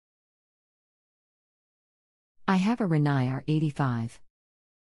I have a rinnai r85.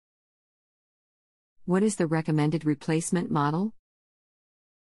 What is the recommended replacement model?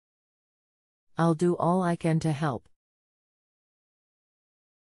 I'll do all I can to help.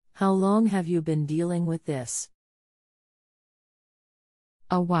 How long have you been dealing with this?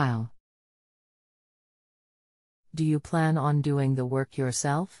 A while. Do you plan on doing the work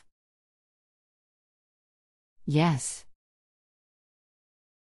yourself? Yes.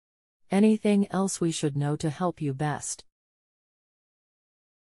 Anything else we should know to help you best?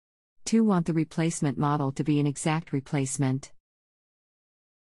 2. Want the replacement model to be an exact replacement.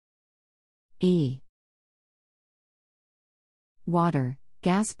 E. Water,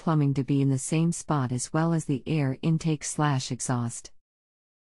 gas plumbing to be in the same spot as well as the air intake/exhaust.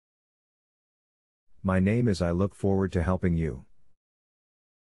 My name is I look forward to helping you.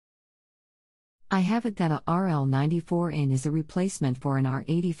 I have it that a RL94 is a replacement for an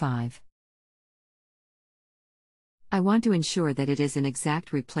R85. I want to ensure that it is an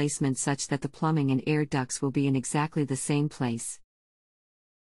exact replacement such that the plumbing and air ducts will be in exactly the same place.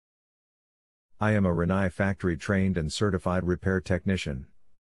 I am a rinnai factory trained and certified repair technician.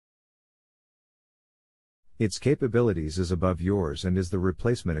 Its capabilities is above yours and is the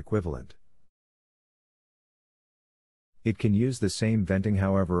replacement equivalent. It can use the same venting,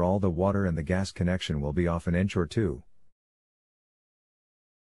 however all the water and the gas connection will be off an inch or two.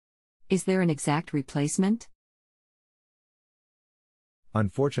 Is there an exact replacement?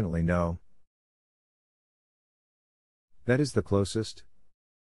 Unfortunately no. That is the closest.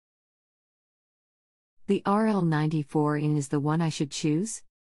 The RL94 is the one I should choose?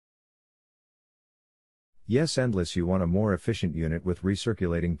 Yes, unless you want a more efficient unit with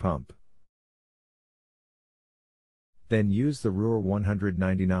recirculating pump. Then use the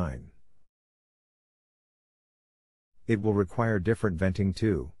r199. It will require different venting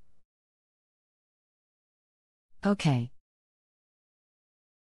too. Okay.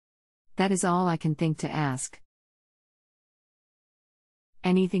 That is all I can think to ask.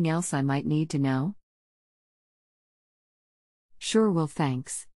 Anything else I might need to know? Sure, well,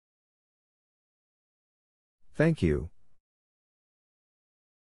 thanks. Thank you.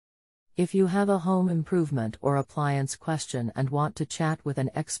 If you have a home improvement or appliance question and want to chat with an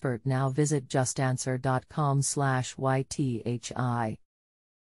expert now, visit JustAnswer.com/YTHI.